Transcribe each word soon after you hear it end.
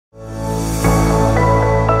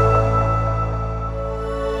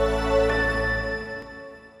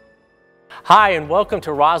Hi, and welcome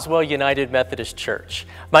to Roswell United Methodist Church.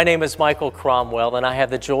 My name is Michael Cromwell, and I have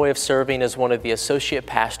the joy of serving as one of the associate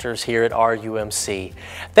pastors here at RUMC.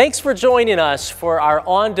 Thanks for joining us for our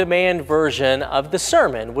on-demand version of the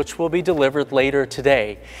sermon, which will be delivered later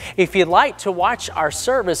today. If you'd like to watch our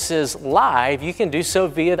services live, you can do so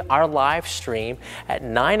via our live stream at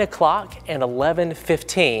 9 o'clock and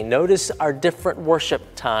 11:15. Notice our different worship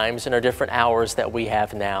times and our different hours that we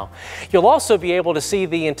have now. You'll also be able to see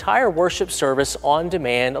the entire worship service on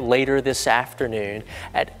demand later this afternoon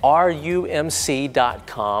at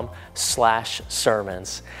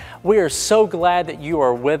rumc.com/sermons. We are so glad that you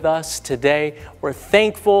are with us today. We're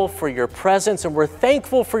thankful for your presence, and we're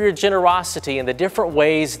thankful for your generosity and the different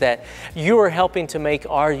ways that you are helping to make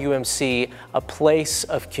RUMC a place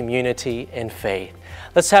of community and faith.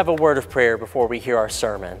 Let's have a word of prayer before we hear our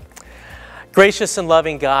sermon. Gracious and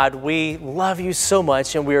loving God, we love you so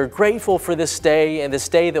much, and we are grateful for this day and this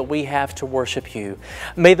day that we have to worship you.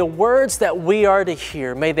 May the words that we are to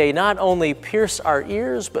hear, may they not only pierce our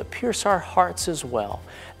ears, but pierce our hearts as well,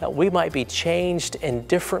 that we might be changed and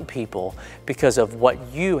different people because of what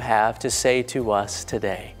you have to say to us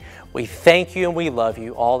today. We thank you and we love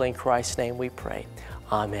you. All in Christ's name we pray.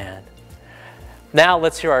 Amen. Now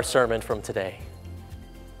let's hear our sermon from today.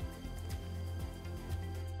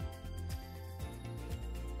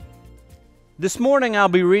 This morning I'll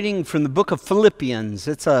be reading from the book of Philippians.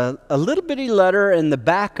 It's a little bitty letter in the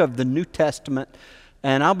back of the New Testament,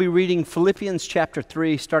 and I'll be reading Philippians chapter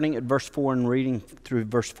 3, starting at verse 4 and reading through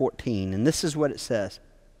verse 14. And this is what it says.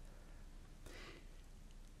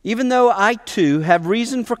 Even though I too have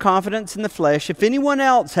reason for confidence in the flesh, if anyone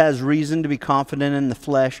else has reason to be confident in the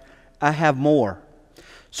flesh, I have more.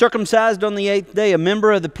 Circumcised on the 8th day, a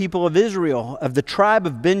member of the people of Israel, of the tribe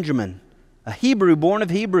of Benjamin, a Hebrew born of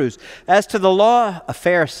Hebrews, as to the law, a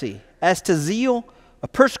Pharisee, as to zeal, a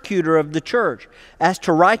persecutor of the church, as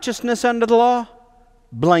to righteousness under the law,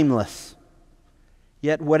 blameless.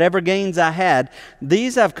 Yet whatever gains I had,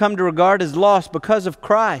 these I've come to regard as lost because of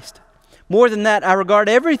Christ. More than that, I regard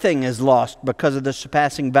everything as lost because of the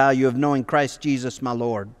surpassing value of knowing Christ Jesus my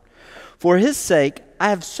Lord. For His sake I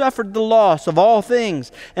have suffered the loss of all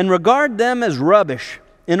things, and regard them as rubbish,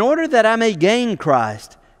 in order that I may gain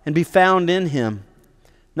Christ and be found in Him,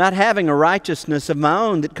 not having a righteousness of my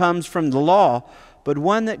own that comes from the law, but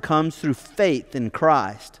one that comes through faith in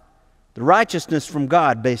Christ, the righteousness from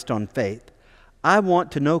God based on faith. I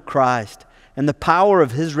want to know Christ and the power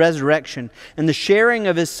of His resurrection and the sharing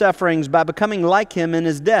of His sufferings by becoming like Him in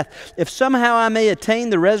His death, if somehow I may attain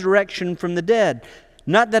the resurrection from the dead.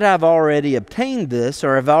 Not that I've already obtained this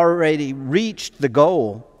or have already reached the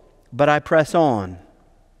goal, but I press on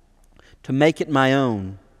to make it my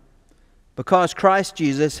own, because Christ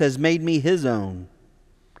Jesus has made me His own.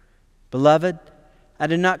 Beloved, I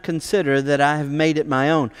do not consider that I have made it my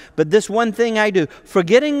own, but this one thing I do,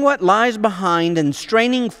 forgetting what lies behind and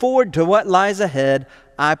straining forward to what lies ahead,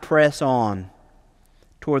 I press on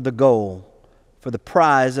toward the goal for the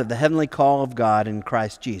prize of the heavenly call of God in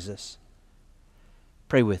Christ Jesus.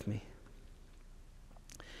 Pray with me.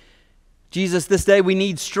 Jesus, this day we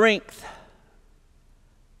need strength.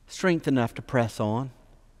 Strength enough to press on.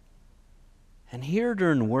 And here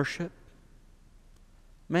during worship,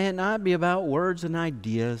 may it not be about words and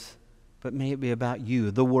ideas, but may it be about you,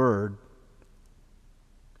 the Word,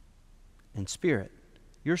 and Spirit,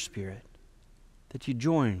 your Spirit, that you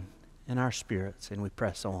join in our spirits and we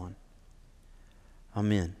press on.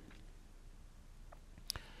 Amen.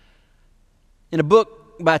 In a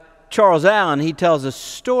book by Charles Allen, he tells a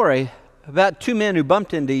story about two men who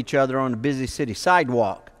bumped into each other on a busy city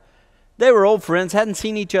sidewalk. They were old friends, hadn't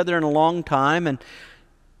seen each other in a long time, and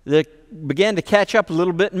they began to catch up a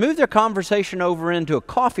little bit and move their conversation over into a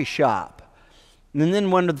coffee shop. And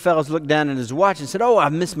then one of the fellows looked down at his watch and said, "Oh, I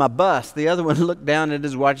missed my bus." The other one looked down at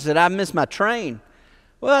his watch and said, "I missed my train."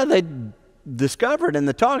 Well, they discovered in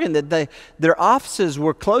the talking that their offices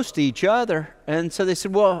were close to each other. And so they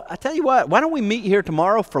said, "Well, I tell you what, why don't we meet here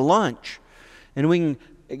tomorrow for lunch? And we can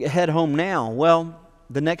head home now." Well,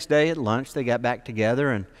 the next day at lunch, they got back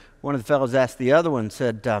together, and one of the fellows asked the other one,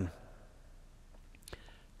 said,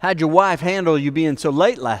 "How'd your wife handle you being so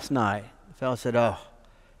late last night?" The fellow said, "Oh,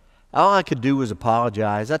 all I could do was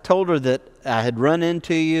apologize. I told her that I had run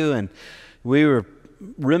into you and we were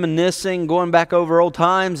reminiscing, going back over old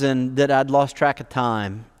times, and that I'd lost track of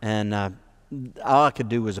time. And all I could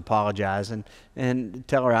do was apologize and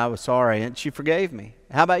tell her I was sorry, and she forgave me.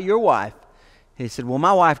 How about your wife?" He said, "Well,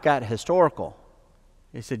 my wife got historical."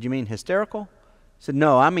 He said, "You mean hysterical?" He said,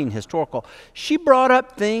 "No, I mean historical. She brought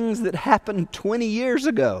up things that happened 20 years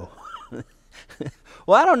ago."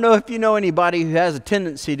 Well, I don't know if you know anybody who has a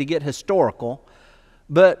tendency to get historical,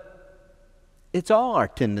 but it's all our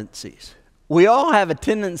tendencies. We all have a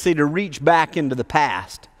tendency to reach back into the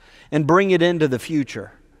past and bring it into the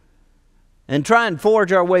future and try and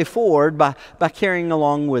forge our way forward by carrying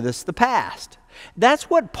along with us the past. That's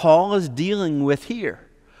what Paul is dealing with here.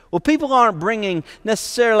 Well, people aren't bringing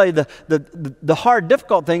necessarily the hard,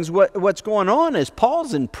 difficult things. What's going on is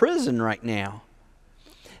Paul's in prison right now.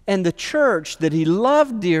 And the church that he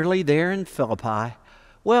loved dearly there in Philippi,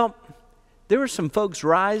 well, there were some folks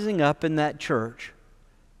rising up in that church,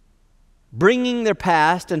 bringing their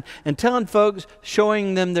past and telling folks,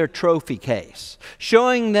 showing them their trophy case,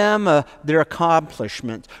 showing them their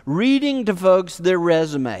accomplishments, reading to folks their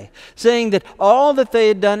resume, saying that all that they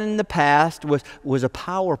had done in the past was a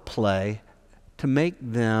power play to make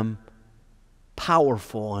them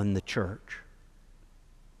powerful in the church.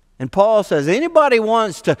 And Paul says, anybody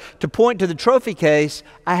wants to point to the trophy case,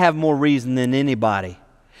 I have more reason than anybody.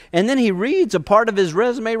 And then he reads a part of his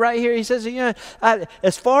resume right here. He says,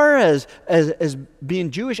 as far as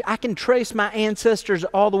being Jewish, I can trace my ancestors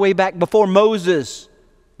all the way back before Moses,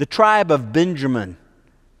 the tribe of Benjamin.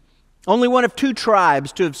 Only one of 2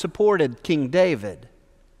 tribes to have supported King David.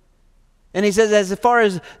 And he says, as far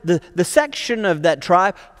as the section of that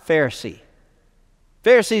tribe, Pharisee.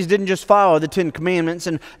 Pharisees didn't just follow the 10 commandments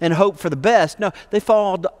and hope for the best. No, they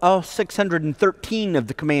followed all 613 of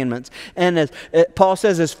the commandments. And as Paul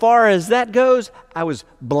says, as far as that goes, I was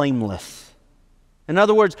blameless. In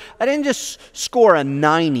other words, I didn't just score a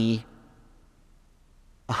 90,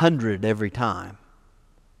 100 every time.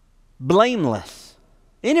 Blameless.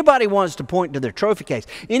 Anybody wants to point to their trophy case.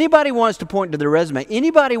 Anybody wants to point to their resume.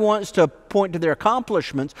 Anybody wants to point to their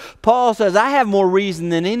accomplishments. Paul says, I have more reason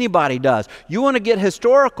than anybody does. You want to get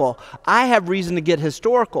historical? I have reason to get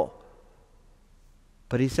historical.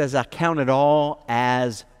 But he says, I count it all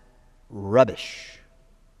as rubbish.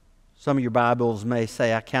 Some of your Bibles may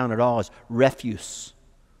say, I count it all as refuse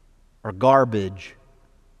or garbage.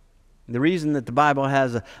 The reason that the Bible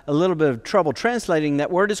has a little bit of trouble translating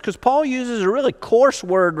that word is because Paul uses a really coarse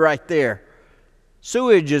word right there.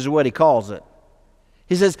 Sewage is what he calls it.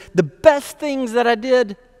 He says, the best things that I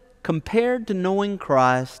did compared to knowing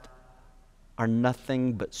Christ are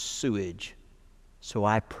nothing but sewage. So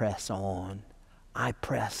I press on. I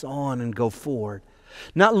press on and go forward.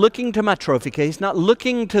 Not looking to my trophy case, not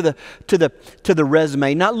looking to the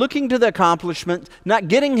resume, not looking to the accomplishments, not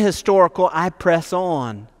getting historical. I press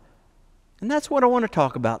on. And that's what I want to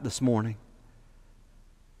talk about this morning.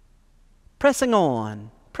 Pressing on.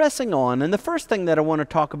 Pressing on. And the first thing that I want to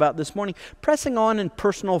talk about this morning, pressing on in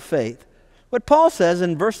personal faith. What Paul says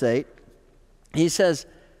in verse 8, he says,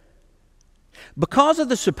 because of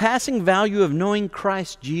the surpassing value of knowing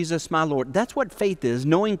Christ Jesus my Lord. That's what faith is,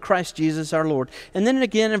 knowing Christ Jesus our Lord. And then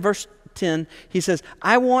again in verse 10, he says,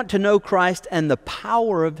 I want to know Christ and the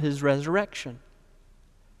power of His resurrection.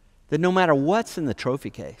 That no matter what's in the trophy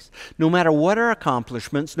case, no matter what our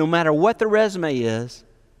accomplishments, no matter what the resume is,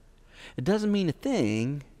 it doesn't mean a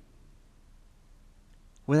thing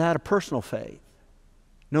without a personal faith.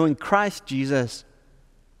 Knowing Christ Jesus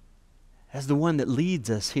as the one that leads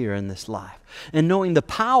us here in this life. And knowing the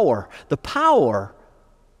power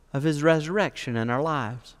of His resurrection in our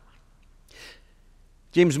lives.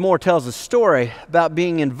 James Moore tells a story about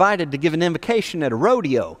being invited to give an invocation at a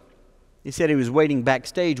rodeo. He said he was waiting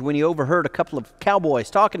backstage when he overheard a couple of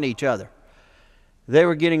cowboys talking to each other. They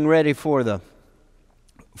were getting ready for the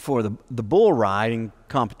bull riding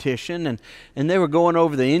competition, and they were going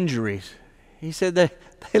over the injuries. He said they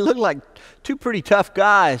looked like 2 pretty tough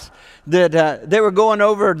guys. That they were going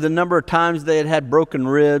over the number of times they had had broken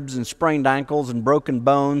ribs and sprained ankles and broken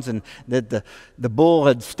bones, and that the bull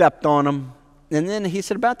had stepped on them. And then he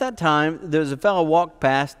said about that time there was a fellow walked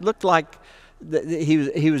past, looked like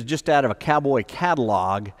he was just out of a cowboy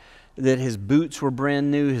catalog, that his boots were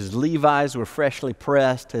brand new, his Levi's were freshly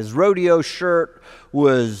pressed, his rodeo shirt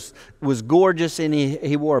was gorgeous, and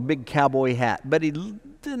he wore a big cowboy hat. But he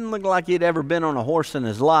didn't look like he'd ever been on a horse in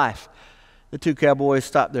his life. The 2 cowboys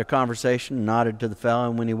stopped their conversation and nodded to the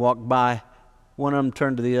fellow, and when he walked by, one of them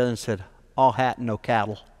turned to the other and said, all hat and no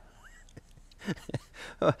cattle.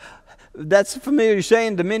 That's a familiar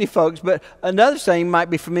saying to many folks, but another saying might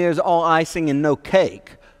be familiar as all icing and no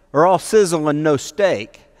cake, or all sizzle and no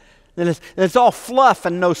steak. That it's all fluff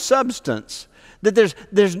and no substance. That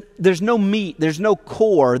there's no meat, there's no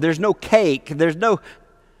core, there's no cake, there's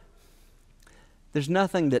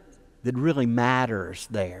nothing that really matters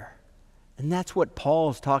there. And that's what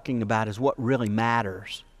Paul's talking about, is what really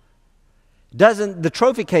matters. The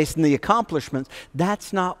trophy case and the accomplishments,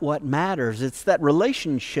 that's not what matters. It's that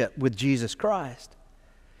relationship with Jesus Christ.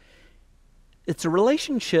 It's a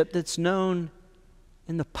relationship that's known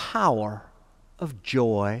in the power of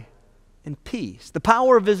joy and peace. The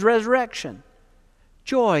power of His resurrection.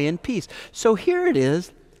 Joy and peace. So here it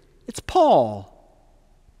is. It's Paul.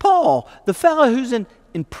 Paul, the fellow who's in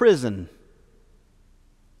prison,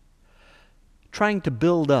 trying to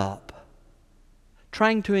build up,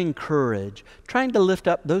 trying to encourage, trying to lift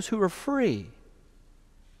up those who are free.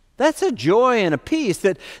 That's a joy and a peace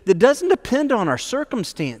that doesn't depend on our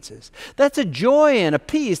circumstances. That's a joy and a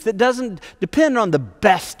peace that doesn't depend on the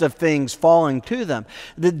best of things falling to them.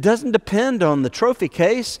 That doesn't depend on the trophy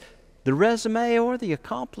case, the resume, or the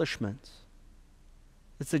accomplishments.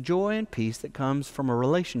 It's a joy and peace that comes from a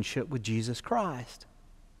relationship with Jesus Christ.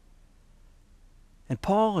 And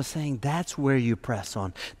Paul is saying that's where you press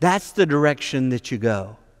on. That's the direction that you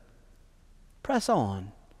go. Press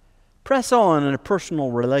on. Press on in a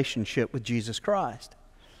personal relationship with Jesus Christ.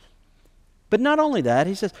 But not only that,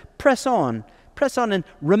 he says, press on and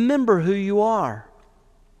remember who you are.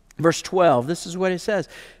 Verse 12, this is what it says.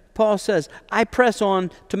 Paul says, I press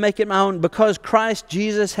on to make it my own because Christ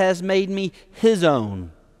Jesus has made me His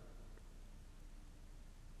own.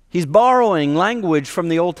 He's borrowing language from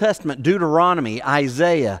the Old Testament, Deuteronomy,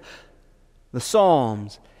 Isaiah, the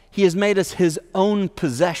Psalms. He has made us His own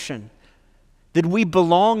possession, that we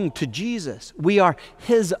belong to Jesus. We are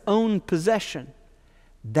His own possession.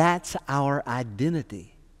 That's our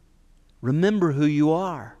identity. Remember who you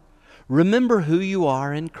are. Remember who you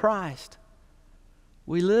are in Christ.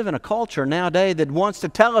 We live in a culture nowadays that wants to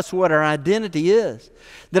tell us what our identity is.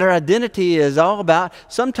 That our identity is all about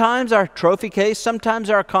sometimes our trophy case, sometimes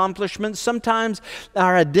our accomplishments, sometimes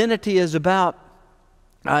our identity is about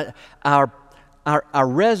our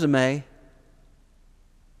resume,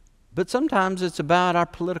 but sometimes it's about our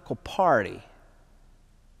political party.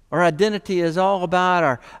 Our identity is all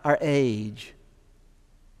about our age,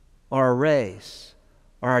 or our race,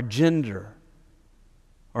 or our gender,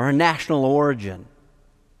 or our national origin.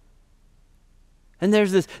 And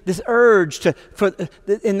there's this urge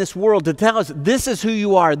in this world to tell us, this is who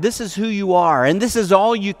you are, this is who you are, and this is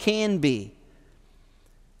all you can be.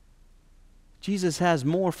 Jesus has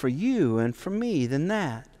more for you and for me than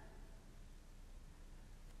that.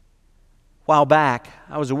 A while back,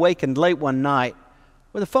 I was awakened late one night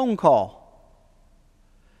with a phone call.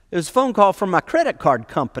 It was a phone call from my credit card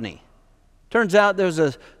company. Turns out there was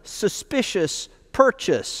a suspicious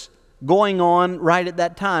purchase going on right at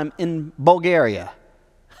that time in Bulgaria.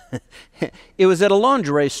 It was at a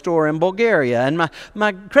lingerie store in Bulgaria, and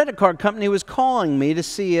my credit card company was calling me to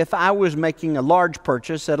see if I was making a large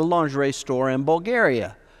purchase at a lingerie store in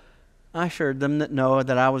Bulgaria. I assured them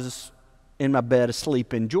that I was in my bed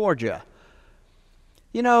asleep in Georgia.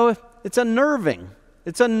 You know, it's unnerving.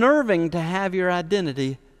 It's unnerving to have your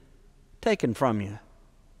identity taken from you.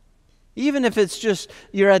 Even if it's just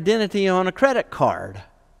your identity on a credit card.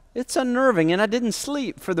 It's unnerving, and I didn't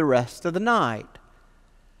sleep for the rest of the night.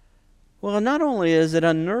 Well, not only is it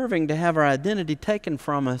unnerving to have our identity taken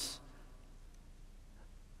from us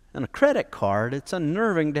on a credit card, it's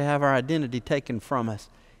unnerving to have our identity taken from us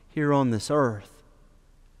here on this earth.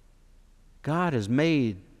 God has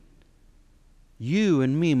made you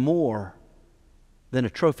and me more than a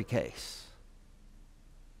trophy case,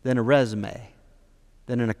 than a resume,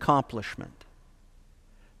 than an accomplishment,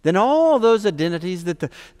 than all those identities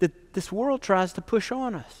that this world tries to push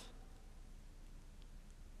on us.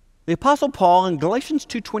 The Apostle Paul in Galatians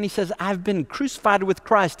 2:20 says, I've been crucified with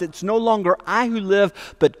Christ. It's no longer I who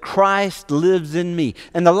live, but Christ lives in me.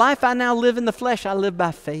 And the life I now live in the flesh, I live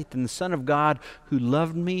by faith in the Son of God who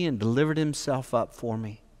loved me and delivered Himself up for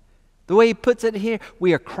me. The way he puts it here,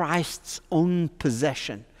 we are Christ's own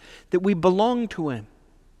possession, that we belong to Him,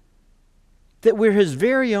 that we're His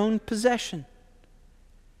very own possession.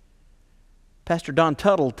 Pastor Don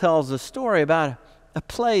Tuttle tells a story about a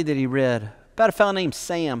play that he read about a fellow named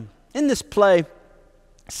Sam. In this play,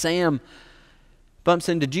 Sam bumps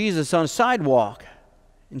into Jesus on a sidewalk,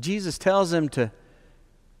 and Jesus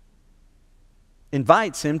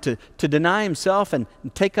invites him to deny himself and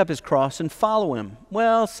take up his cross and follow Him.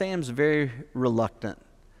 Well, Sam's very reluctant,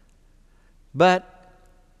 but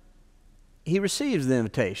he receives the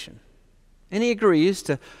invitation, and he agrees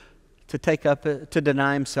to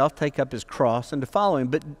deny himself, take up his cross, and to follow Him.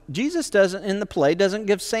 But Jesus doesn't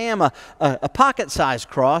give Sam a pocket-sized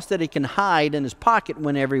cross that he can hide in his pocket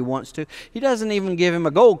whenever he wants to. He doesn't even give him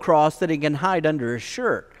a gold cross that he can hide under his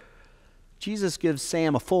shirt. Jesus gives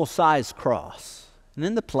Sam a full-size cross. And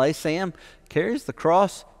in the play, Sam carries the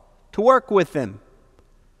cross to work with him.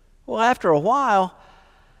 Well, after a while,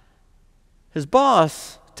 his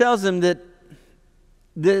boss tells him that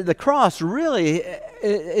the cross really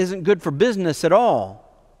isn't good for business at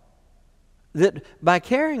all. That by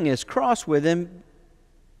carrying his cross with him,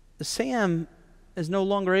 Sam is no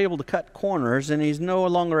longer able to cut corners, and he's no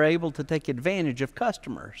longer able to take advantage of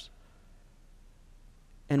customers.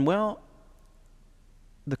 And well,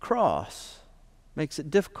 the cross makes it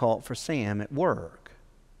difficult for Sam at work.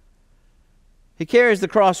 He carries the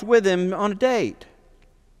cross with him on a date.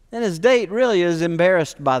 And his date really is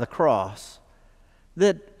embarrassed by the cross.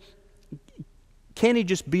 That can he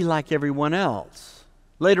just be like everyone else?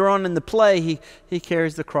 Later on in the play, he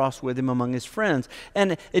carries the cross with him among his friends.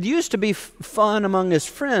 And it used to be fun among his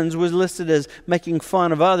friends was listed as making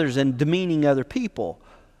fun of others and demeaning other people.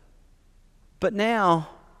 But now,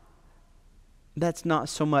 that's not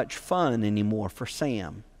so much fun anymore for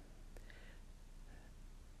Sam.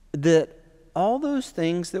 That all those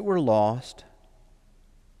things that were lost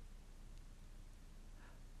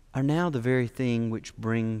are now the very thing which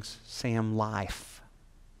brings Sam life.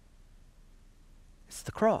 It's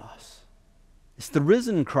the cross. It's the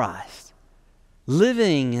risen Christ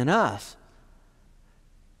living in us.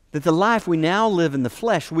 That the life we now live in the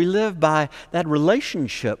flesh, we live by that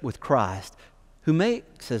relationship with Christ who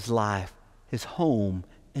makes his life his home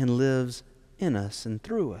and lives in us and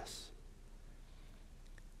through us.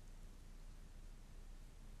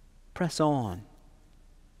 Press on.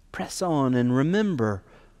 Press on and remember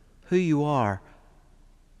who you are.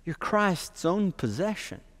 You're Christ's own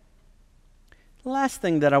possession. The last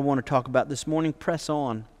thing that I want to talk about this morning, press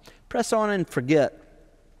on. Press on and forget.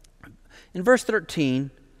 In verse 13,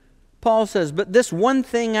 Paul says, "But this one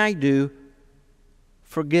thing I do,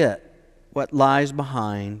 forget what lies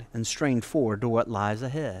behind and strain forward to what lies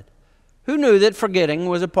ahead." Who knew that forgetting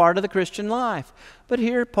was a part of the Christian life? But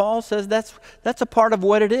here Paul says that's a part of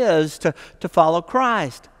what it is to follow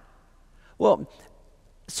Christ. Well,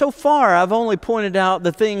 so far, I've only pointed out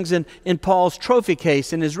the things in Paul's trophy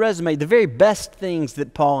case, in his resume, the very best things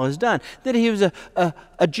that Paul has done. That he was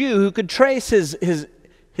a Jew who could trace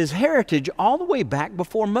his heritage all the way back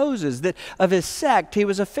before Moses. That of his sect, he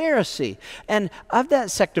was a Pharisee. And of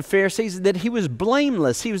that sect of Pharisees, that he was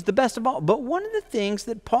blameless. He was the best of all. But one of the things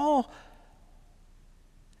that Paul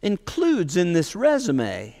includes in this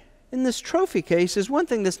resume, in this trophy case, is one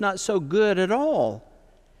thing that's not so good at all.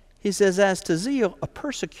 He says, as to zeal, a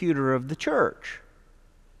persecutor of the church.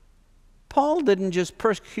 Paul didn't just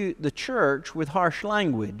persecute the church with harsh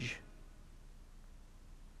language.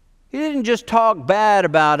 He didn't just talk bad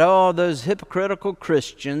about, those hypocritical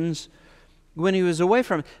Christians when he was away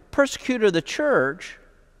from it. Persecutor of the church.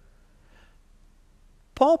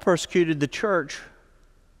 Paul persecuted the church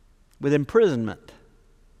with imprisonment.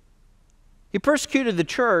 He persecuted the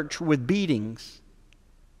church with beatings.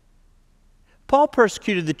 Paul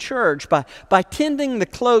persecuted the church by tending the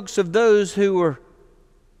cloaks of those who were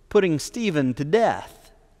putting Stephen to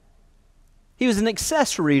death. He was an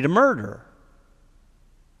accessory to murder.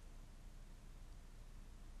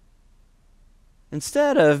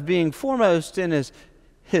 Instead of being foremost in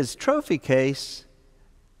his trophy case,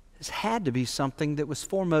 this had to be something that was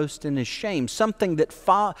foremost in his shame, something that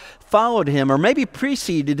followed him or maybe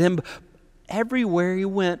preceded him everywhere he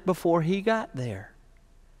went before he got there.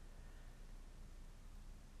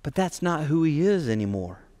 But that's not who he is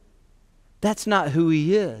anymore. That's not who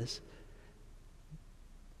he is.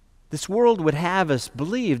 This world would have us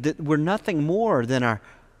believe that we're nothing more than our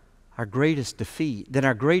greatest defeat, than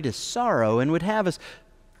our greatest sorrow, and would have us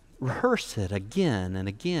rehearse it again and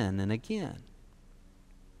again and again.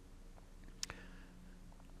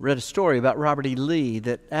 Read a story about Robert E. Lee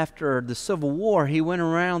that after the Civil War, he went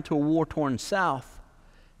around to a war-torn South.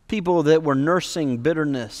 People that were nursing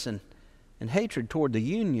bitterness and hatred toward the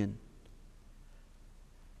Union.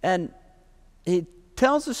 And he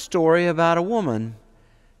tells a story about a woman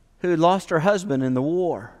who had lost her husband in the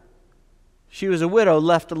war. She was a widow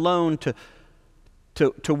left alone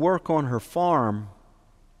to work on her farm.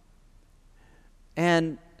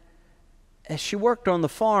 And as she worked on the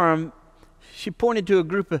farm, she pointed to a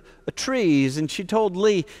group of trees, and she told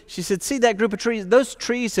Lee, she said, "See that group of trees? Those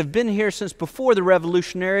trees have been here since before the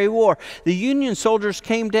Revolutionary War. The Union soldiers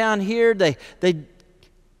came down here. They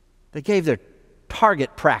gave their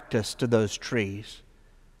target practice to those trees.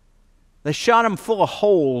 They shot them full of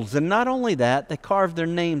holes, and not only that, they carved their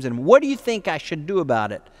names in them. What do you think I should do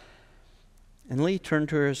about it?" And Lee turned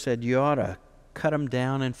to her and said, "You ought to cut them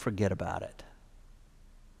down and forget about it."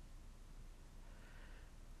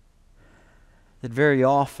 That very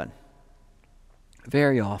often,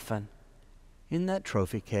 in that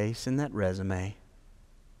trophy case, in that resume,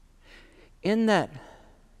 in that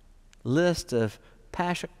list of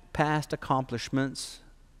past accomplishments.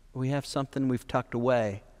 We have something we've tucked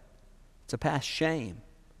away. It's a past shame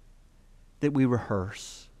that we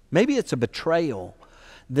rehearse. Maybe it's a betrayal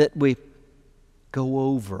that we go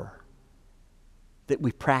over, that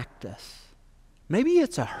we practice. Maybe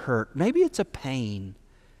it's a hurt. Maybe it's a pain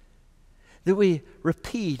that we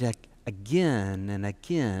repeat again and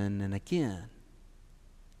again and again,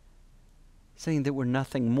 saying that we're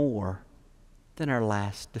nothing more than our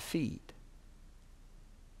last defeat.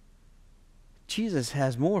 Jesus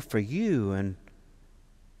has more for you and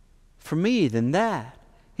for me than that.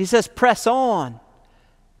 He says, press on.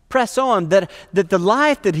 Press on, that the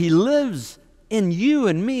life that He lives in you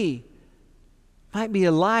and me might be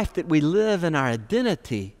a life that we live in our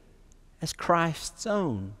identity as Christ's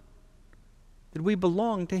own. That we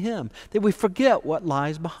belong to Him. That we forget what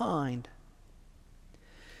lies behind.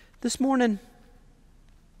 This morning,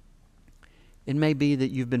 it may be that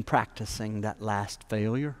you've been practicing that last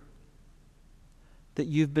failure. That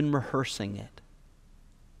you've been rehearsing it.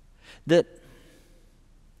 That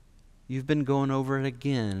you've been going over it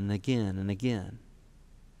again and again and again.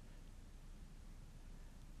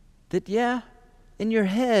 That, in your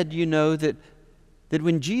head you know that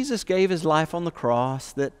when Jesus gave His life on the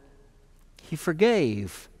cross, that He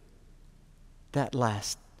forgave that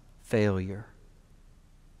last failure.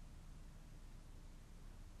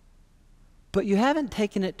 But you haven't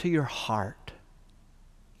taken it to your heart.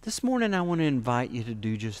 This morning I want to invite you to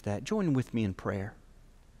do just that. Join with me in prayer.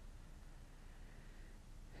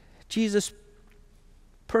 Jesus,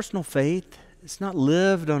 personal faith, it's not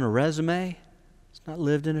lived on a resume. It's not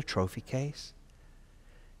lived in a trophy case.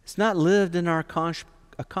 It's not lived in our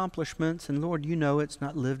accomplishments. And Lord, you know it's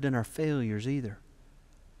not lived in our failures either.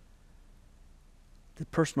 The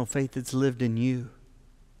personal faith that's lived in you.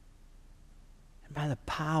 And by the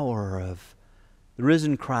power of the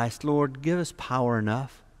risen Christ, Lord, give us power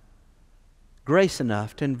enough, grace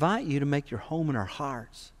enough to invite you to make your home in our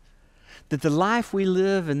hearts. That the life we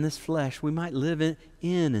live in this flesh, we might live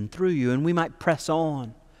in and through you, and we might press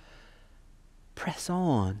on. Press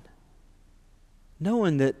on.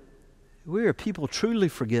 Knowing that we are people truly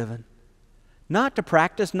forgiven. Not to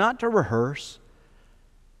practice, not to rehearse.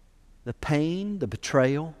 The pain, the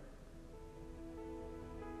betrayal.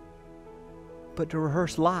 But to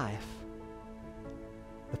rehearse life.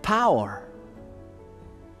 The power.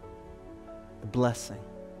 The blessing.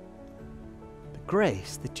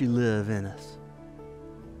 Grace that you live in us.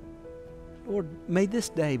 Lord, may this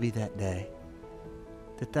day be that day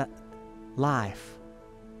that life,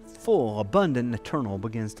 full, abundant, and eternal,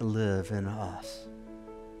 begins to live in us.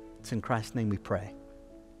 It's in Christ's name we pray.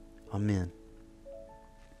 Amen.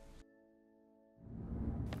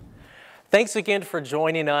 Thanks again for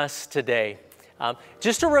joining us today.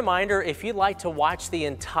 Just a reminder, if you'd like to watch the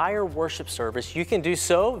entire worship service, you can do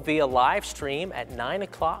so via live stream at 9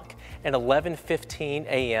 o'clock and 11:15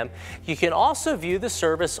 a.m. You can also view the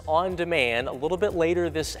service on demand a little bit later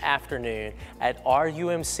this afternoon at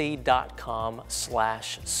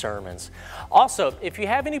rumc.com/sermons. Also, if you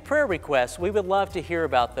have any prayer requests, we would love to hear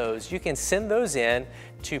about those. You can send those in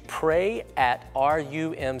to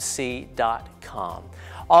pray@rumc.com.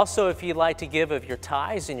 Also, if you'd like to give of your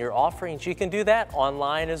tithes and your offerings, you can do that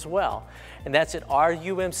online as well. And that's at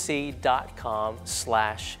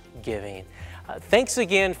rumc.com/giving. Thanks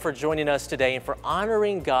again for joining us today and for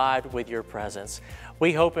honoring God with your presence.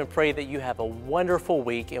 We hope and pray that you have a wonderful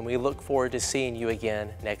week, and we look forward to seeing you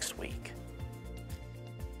again next week.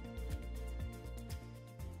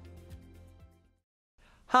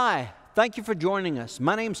 Hi, thank you for joining us.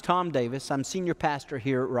 My name's Tom Davis. I'm senior pastor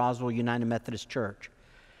here at Roswell United Methodist Church.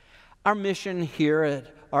 Our mission here at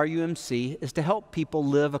RUMC is to help people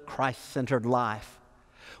live a Christ-centered life.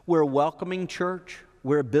 We're a welcoming church,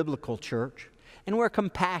 we're a biblical church, and we're a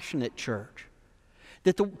compassionate church.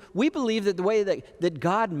 We believe that the way that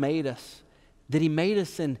God made us, that He made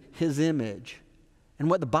us in His image. And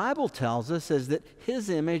what the Bible tells us is that His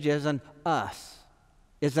image is an us,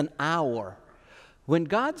 is an our. When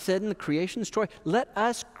God said in the creation story, let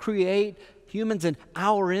us create humans in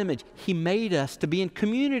our image, He made us to be in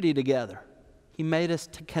community together. He made us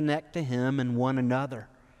to connect to Him and one another.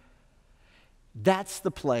 That's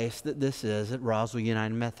the place that this is at Roswell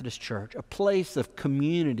United Methodist Church, a place of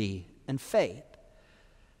community and faith.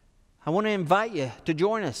 I want to invite you to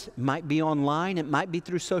join us. It might be online, it might be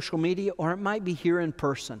through social media, or it might be here in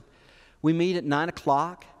person. We meet at 9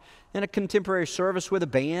 o'clock in a contemporary service with a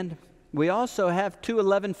band. We also have two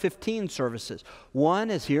 11:15 services. One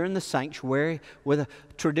is here in the sanctuary with a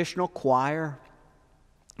traditional choir,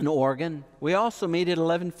 an organ. We also meet at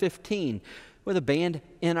 11:15 with a band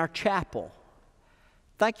in our chapel.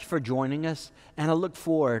 Thank you for joining us, and I look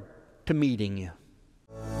forward to meeting you.